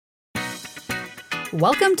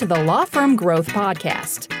Welcome to the Law Firm Growth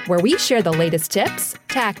Podcast, where we share the latest tips,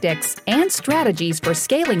 tactics, and strategies for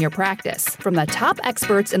scaling your practice from the top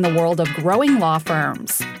experts in the world of growing law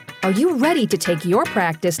firms. Are you ready to take your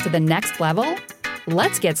practice to the next level?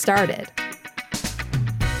 Let's get started.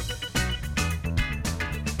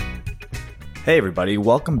 Hey everybody,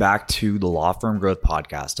 welcome back to the Law Firm Growth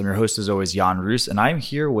Podcast. I'm your host as always, Jan Roos, and I'm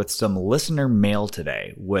here with some listener mail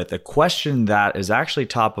today with a question that is actually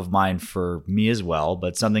top of mind for me as well,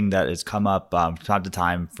 but something that has come up from time to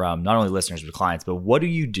time from not only listeners but clients. But what do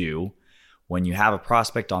you do when you have a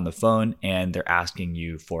prospect on the phone and they're asking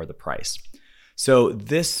you for the price? So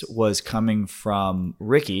this was coming from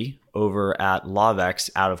Ricky over at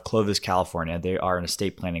LawVex out of Clovis, California. They are an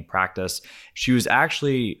estate planning practice. She was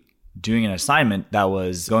actually doing an assignment that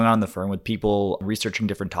was going on in the firm with people researching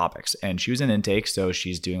different topics. And she was in intake, so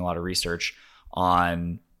she's doing a lot of research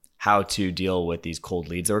on how to deal with these cold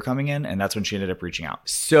leads that were coming in. And that's when she ended up reaching out.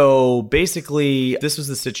 So basically, this was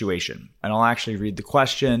the situation. And I'll actually read the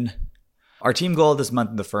question. Our team goal this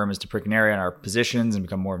month in the firm is to pick an area in our positions and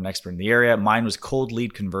become more of an expert in the area. Mine was cold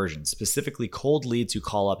lead conversion, specifically cold leads who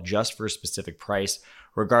call up just for a specific price,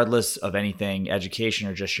 regardless of anything, education,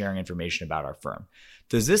 or just sharing information about our firm.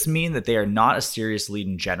 Does this mean that they are not a serious lead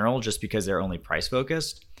in general just because they're only price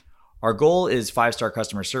focused? Our goal is 5-star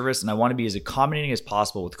customer service, and I want to be as accommodating as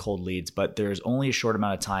possible with cold leads, but there's only a short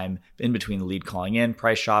amount of time in between the lead calling in,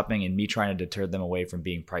 price shopping, and me trying to deter them away from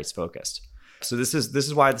being price focused. So this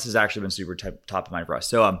is why this has actually been super top of mind for us.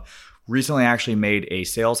 So recently I actually made a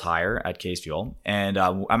sales hire at Case Fuel, and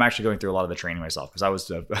I'm actually going through a lot of the training myself because I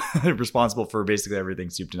was responsible for basically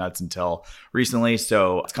everything soup to nuts until recently.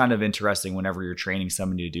 So it's kind of interesting whenever you're training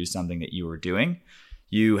somebody to do something that you were doing,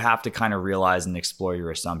 you have to kind of realize and explore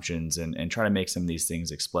your assumptions and try to make some of these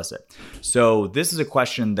things explicit. So this is a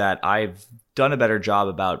question that I've done a better job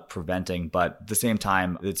about preventing, but at the same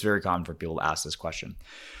time, it's very common for people to ask this question.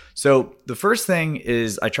 So the first thing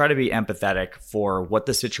is I try to be empathetic for what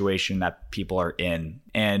the situation that people are in.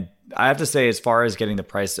 And I have to say, as far as getting the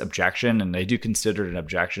price objection, and I do consider it an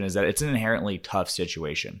objection, is that it's an inherently tough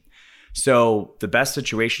situation. So the best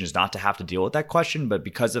situation is not to have to deal with that question, but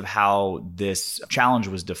because of how this challenge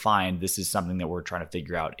was defined, this is something that we're trying to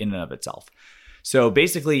figure out in and of itself. So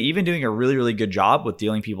basically, even doing a really, really good job with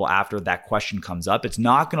dealing people after that question comes up, it's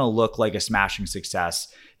not going to look like a smashing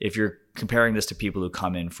success if you're comparing this to people who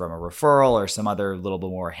come in from a referral or some other little bit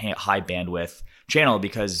more high bandwidth channel,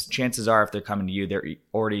 because chances are if they're coming to you, they're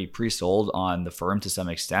already pre-sold on the firm to some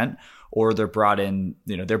extent, or they're bought in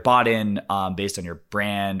based on your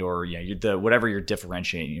brand or whatever you're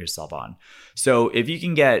differentiating yourself on. So if you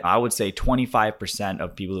can get, I would say 25%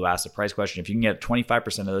 of people who ask the price question, if you can get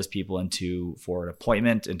 25% of those people for an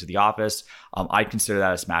appointment into the office, I'd consider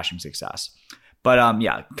that a smashing success. But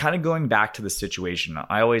kind of going back to the situation,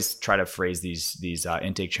 I always try to phrase these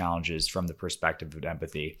intake challenges from the perspective of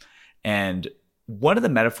empathy. And one of the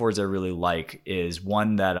metaphors I really like is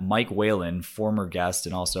one that Mike Whalen, former guest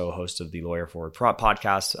and also host of the Lawyer Forward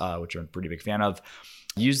podcast, which I'm a pretty big fan of,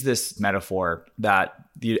 used this metaphor that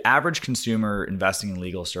the average consumer investing in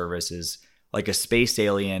legal service is like a space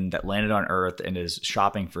alien that landed on Earth and is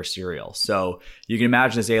shopping for cereal. So you can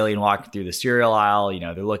imagine this alien walking through the cereal aisle.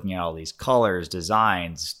 They're looking at all these colors,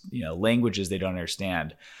 designs, languages they don't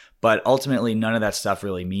understand. But ultimately, none of that stuff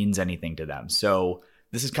really means anything to them. So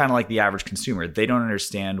this is kind of like the average consumer. They don't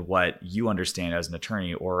understand what you understand as an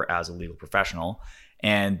attorney or as a legal professional.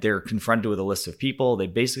 And they're confronted with a list of people. They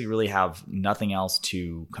basically really have nothing else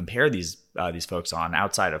to compare these folks on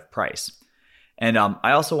outside of price. And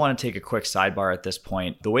I also want to take a quick sidebar at this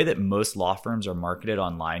point. The way that most law firms are marketed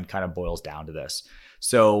online kind of boils down to this.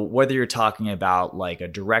 So whether you're talking about like a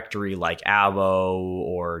directory like Avvo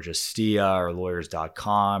or Justia or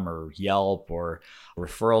lawyers.com or Yelp or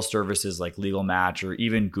referral services like Legal Match or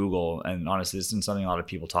even Google, and honestly, this isn't something a lot of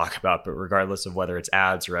people talk about, but regardless of whether it's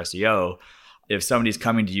ads or SEO, if somebody's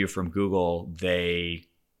coming to you from Google, they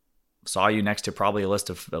saw you next to probably a list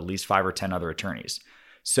of at least 5 or 10 other attorneys.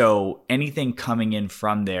 So anything coming in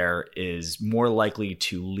from there is more likely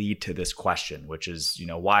to lead to this question, which is,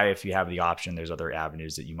 why, if you have the option, there's other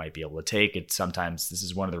avenues that you might be able to take. Sometimes this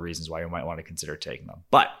is one of the reasons why you might want to consider taking them.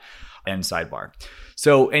 But, and sidebar.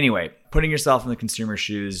 So anyway, putting yourself in the consumer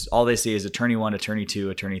shoes, all they see is attorney 1, attorney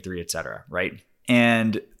 2, attorney 3, et cetera, right?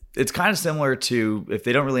 And it's kind of similar to, if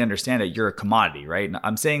they don't really understand it, you're a commodity, right? And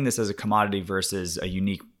I'm saying this as a commodity versus a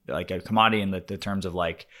unique, like a commodity in the terms of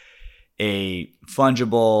like a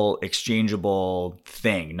fungible, exchangeable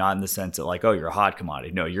thing, not in the sense that like, oh, you're a hot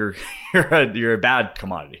commodity. No, you're a bad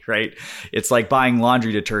commodity, right? It's like buying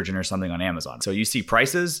laundry detergent or something on Amazon. So you see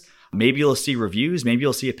prices, maybe you'll see reviews, maybe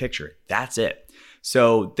you'll see a picture. That's it.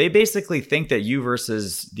 So they basically think that you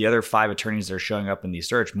versus the other 5 attorneys that are showing up in the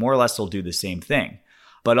search more or less will do the same thing.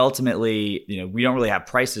 But ultimately, we don't really have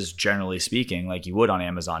prices, generally speaking, like you would on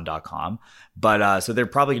Amazon.com. But so they're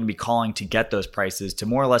probably going to be calling to get those prices to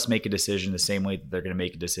more or less make a decision the same way that they're going to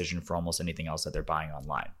make a decision for almost anything else that they're buying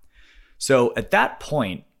online. So at that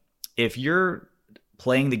point, if you're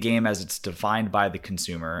playing the game as it's defined by the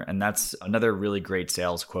consumer, and that's another really great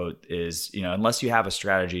sales quote is, unless you have a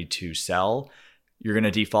strategy to sell, you're going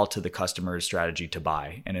to default to the customer's strategy to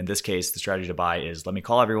buy. And in this case, the strategy to buy is let me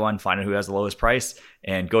call everyone, find out who has the lowest price,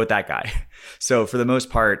 and go with that guy. So for the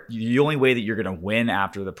most part, the only way that you're going to win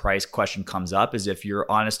after the price question comes up is if you're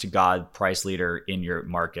honest to God price leader in your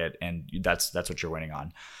market, and that's what you're winning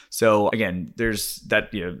on. So again, there's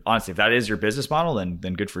that, honestly, if that is your business model,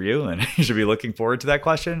 then good for you. And you should be looking forward to that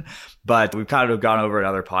question. But we've kind of gone over in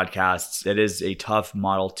other podcasts. It is a tough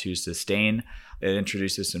model to sustain. It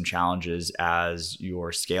introduces some challenges as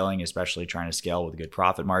you're scaling, especially trying to scale with a good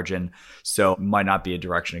profit margin. So it might not be a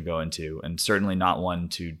direction to go into, and certainly not one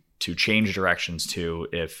to change directions to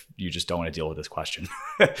if you just don't want to deal with this question.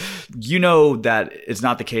 You know that it's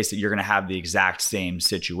not the case that you're going to have the exact same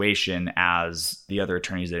situation as the other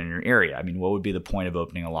attorneys that are in your area. I mean, what would be the point of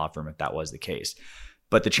opening a law firm if that was the case?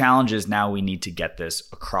 But the challenge is now we need to get this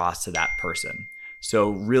across to that person.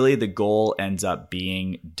 So really the goal ends up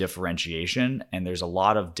being differentiation, and there's a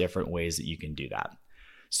lot of different ways that you can do that.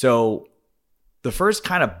 So the first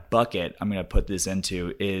kind of bucket I'm going to put this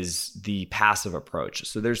into is the passive approach.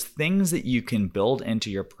 So there's things that you can build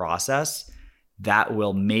into your process that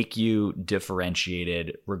will make you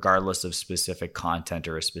differentiated regardless of specific content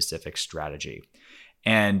or a specific strategy.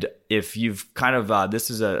 And if you've kind of, this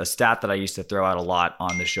is a stat that I used to throw out a lot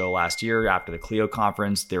on the show last year after the Clio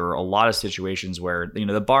conference. There were a lot of situations where,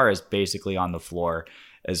 the bar is basically on the floor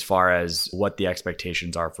as far as what the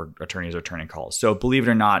expectations are for attorneys returning calls. So believe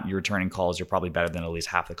it or not, your returning calls are probably better than at least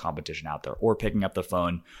half the competition out there, or picking up the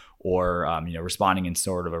phone, or responding in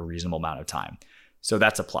sort of a reasonable amount of time. So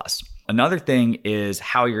that's a plus. Another thing is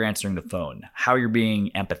how you're answering the phone, how you're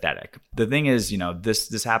being empathetic. The thing is,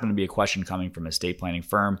 this happened to be a question coming from an estate planning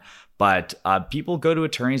firm, but people go to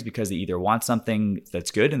attorneys because they either want something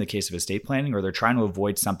that's good in the case of estate planning, or they're trying to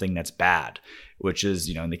avoid something that's bad, which is,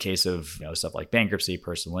 in the case of stuff like bankruptcy,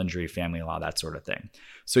 personal injury, family law, that sort of thing.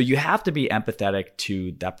 So you have to be empathetic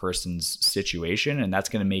to that person's situation, and that's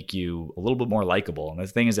going to make you a little bit more likable. And the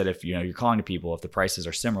thing is that if you're calling to people, if the prices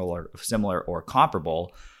are similar or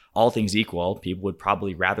comparable, all things equal, people would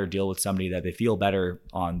probably rather deal with somebody that they feel better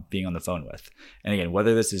on being on the phone with. And again,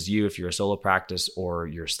 whether this is you, if you're a solo practice, or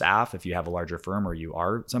your staff, if you have a larger firm, or you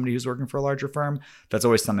are somebody who's working for a larger firm, that's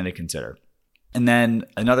always something to consider. And then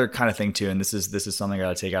another kind of thing too, and this is something I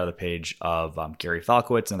got to take out of the page of Gary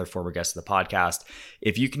Falkowitz, another former guest of the podcast.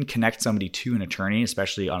 If you can connect somebody to an attorney,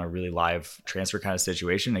 especially on a really live transfer kind of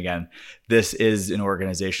situation, again, this is an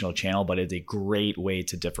organizational channel, but it's a great way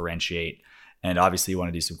to differentiate. And obviously you want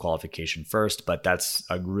to do some qualification first, but that's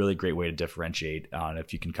a really great way to differentiate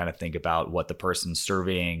if you can kind of think about what the person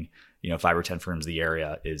surveying, 5 or 10 firms in the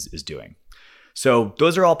area is doing. So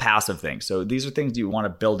those are all passive things. So these are things you want to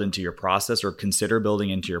build into your process, or consider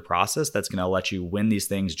building into your process. That's going to let you win these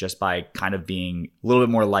things just by kind of being a little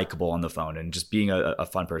bit more likable on the phone and just being a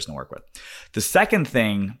fun person to work with. The second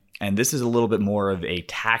thing, and this is a little bit more of a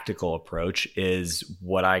tactical approach, is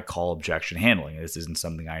what I call objection handling. This isn't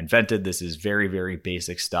something I invented. This is very, very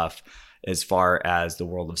basic stuff as far as the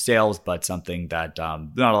world of sales, but something that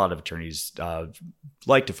not a lot of attorneys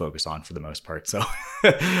like to focus on for the most part. So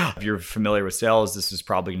if you're familiar with sales, this is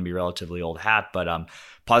probably going to be relatively old hat, but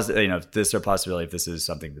if this is a possibility, if this is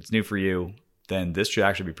something that's new for you, then this should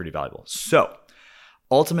actually be pretty valuable. So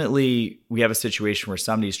ultimately, we have a situation where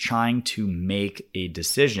somebody's trying to make a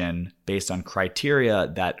decision based on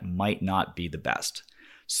criteria that might not be the best.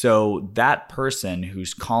 So that person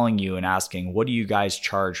who's calling you and asking, what do you guys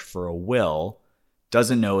charge for a will,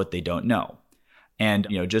 doesn't know what they don't know. And,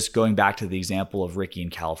 just going back to the example of Ricky in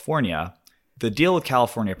California, the deal with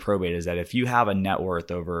California probate is that if you have a net worth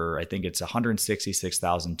over, I think it's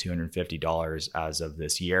 $166,250 as of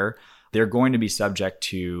this year, they're going to be subject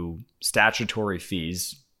to statutory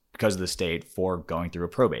fees because of the state for going through a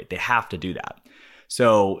probate. They have to do that.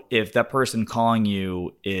 So if that person calling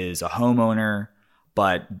you is a homeowner,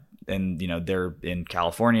 they're in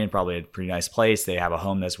California, probably a pretty nice place, they have a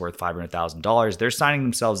home that's worth $500,000, they're signing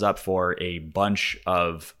themselves up for a bunch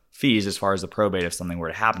of fees as far as the probate if something were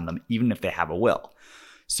to happen to them, even if they have a will.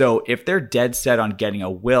 So if they're dead set on getting a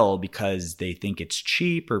will because they think it's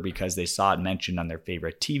cheap or because they saw it mentioned on their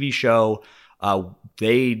favorite TV show,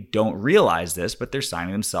 they don't realize this, but they're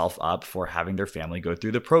signing themselves up for having their family go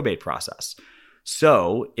through the probate process.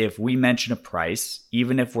 So if we mention a price,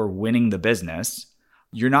 even if we're winning the business,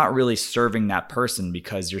 you're not really serving that person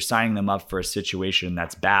because you're signing them up for a situation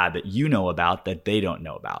that's bad that you know about that they don't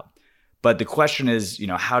know about. But the question is,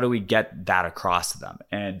 how do we get that across to them?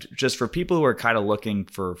 And just for people who are kind of looking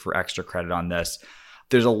for extra credit on this,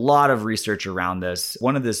 there's a lot of research around this.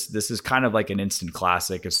 This is kind of like an instant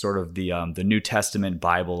classic. It's sort of the New Testament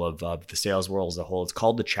Bible of the sales world as a whole. It's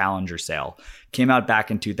called the Challenger Sale. Came out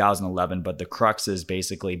back in 2011, but the crux is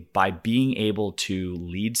basically by being able to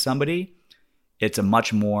lead somebody, it's a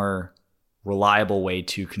much more reliable way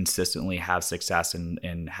to consistently have success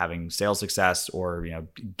in having sales success or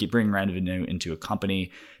bring revenue into a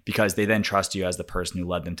company because they then trust you as the person who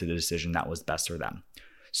led them to the decision that was best for them.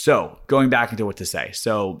 So going back into what to say.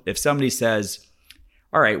 So if somebody says,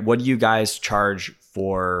 all right, what do you guys charge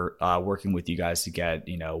for working with you guys to get,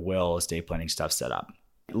 will, estate planning stuff set up?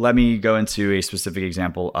 Let me go into a specific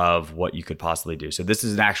example of what you could possibly do. So this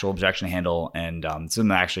is an actual objection handle and something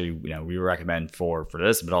that actually, we recommend for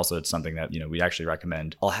this, but also it's something that, we actually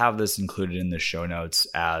recommend. I'll have this included in the show notes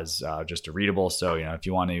as just a readable. So, if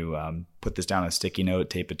you want to put this down on a sticky note,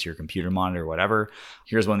 tape it to your computer monitor, whatever,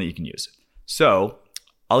 here's one that you can use. So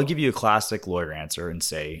I'll give you a classic lawyer answer and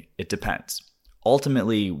say, it depends.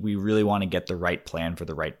 Ultimately, we really want to get the right plan for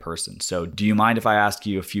the right person. So do you mind if I ask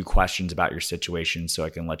you a few questions about your situation so I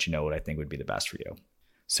can let you know what I think would be the best for you?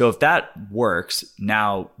 So if that works,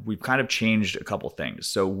 now we've kind of changed a couple things.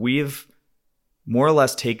 So we've more or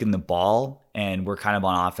less taken the ball and we're kind of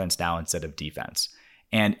on offense now instead of defense.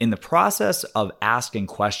 And in the process of asking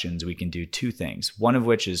questions, we can do two things. One of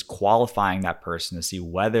which is qualifying that person to see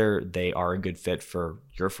whether they are a good fit for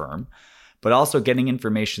your firm, but also getting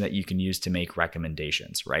information that you can use to make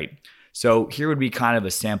recommendations, right? So here would be kind of a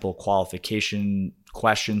sample qualification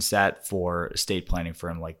question set for estate planning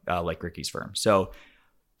firm like Ricky's firm. So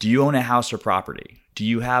do you own a house or property? Do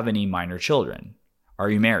you have any minor children? Are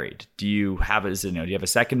you married? Do you have a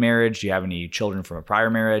second marriage? Do you have any children from a prior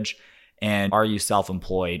marriage? And are you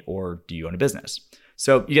self-employed or do you own a business?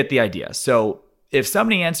 So you get the idea. So if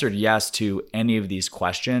somebody answered yes to any of these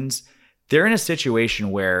questions, they're in a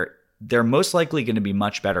situation where they're most likely going to be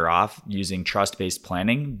much better off using trust-based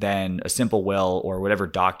planning than a simple will or whatever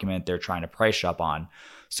document they're trying to price shop on.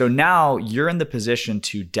 So now you're in the position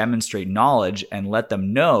to demonstrate knowledge and let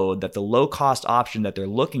them know that the low-cost option that they're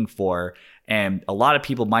looking for, and a lot of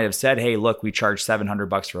people might have said, hey, look, we charge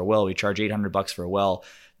 $700 for a will, we charge $800 for a will.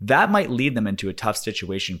 That might lead them into a tough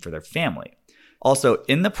situation for their family. Also,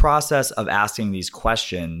 in the process of asking these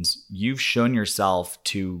questions, you've shown yourself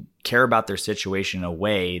to care about their situation in a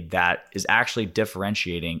way that is actually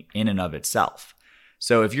differentiating in and of itself.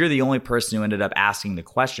 So if you're the only person who ended up asking the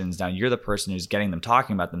questions, now you're the person who's getting them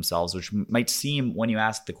talking about themselves, which might seem when you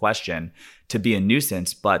ask the question to be a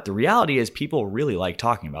nuisance, but the reality is people really like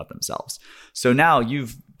talking about themselves. So now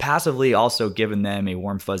you've passively also given them a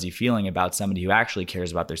warm, fuzzy feeling about somebody who actually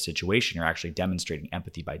cares about their situation or actually demonstrating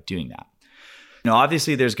empathy by doing that. Now,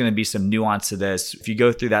 obviously, there's going to be some nuance to this. If you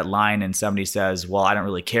go through that line and somebody says, well, I don't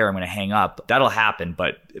really care, I'm going to hang up, that'll happen.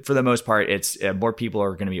 But for the most part, it's more people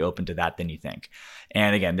are going to be open to that than you think.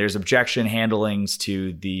 And again, there's objection handlings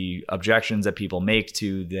to the objections that people make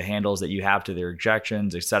to the handles that you have to their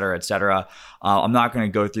objections, et cetera, et cetera. I'm not going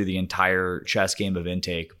to go through the entire chess game of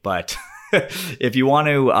intake, but if you want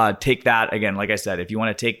to take that, again, like I said, if you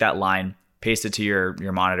want to take that line, paste it to your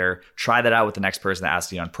monitor, try that out with the next person that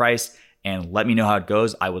asks you on price, and let me know how it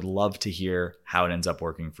goes. I would love to hear how it ends up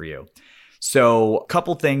working for you. So a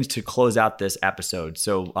couple things to close out this episode.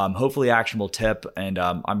 So hopefully actionable tip. And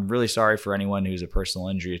I'm really sorry for anyone who's a personal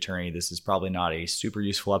injury attorney. This is probably not a super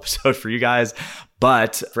useful episode for you guys,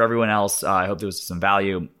 but for everyone else, I hope there was some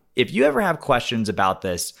value. If you ever have questions about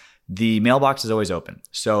this, the mailbox is always open.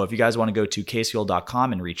 So if you guys want to go to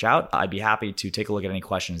casefuel.com and reach out, I'd be happy to take a look at any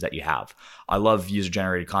questions that you have. I love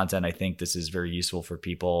user-generated content. I think this is very useful for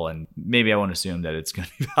people, and maybe I won't assume that it's going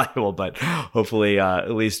to be valuable, but hopefully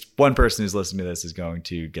at least one person who's listening to this is going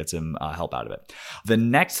to get some help out of it. The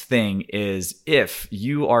next thing is if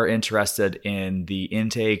you are interested in the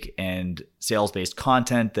intake and sales-based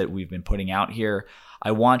content that we've been putting out here,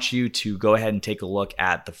 I want you to go ahead and take a look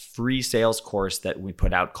at the free sales course that we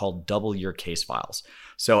put out called Double Your Case Files.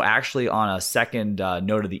 So actually on a second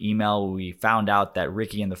note of the email, we found out that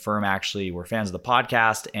Ricky and the firm actually were fans of the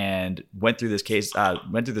podcast and went through this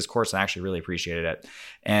course and actually really appreciated it.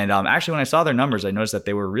 And actually when I saw their numbers, I noticed that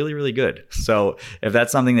they were really, really good. So if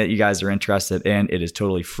that's something that you guys are interested in, it is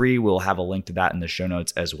totally free. We'll have a link to that in the show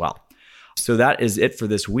notes as well. So that is it for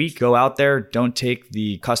this week. Go out there, don't take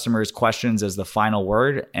the customer's questions as the final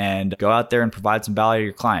word, and go out there and provide some value to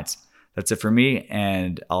your clients. That's it for me,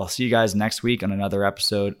 and I'll see you guys next week on another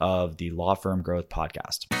episode of the Law Firm Growth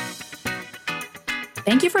Podcast.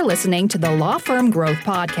 Thank you for listening to the Law Firm Growth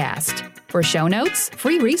Podcast. For show notes,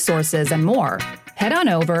 free resources, and more, head on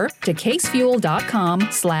over to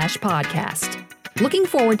casefuel.com/podcast. Looking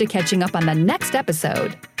forward to catching up on the next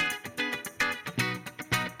episode.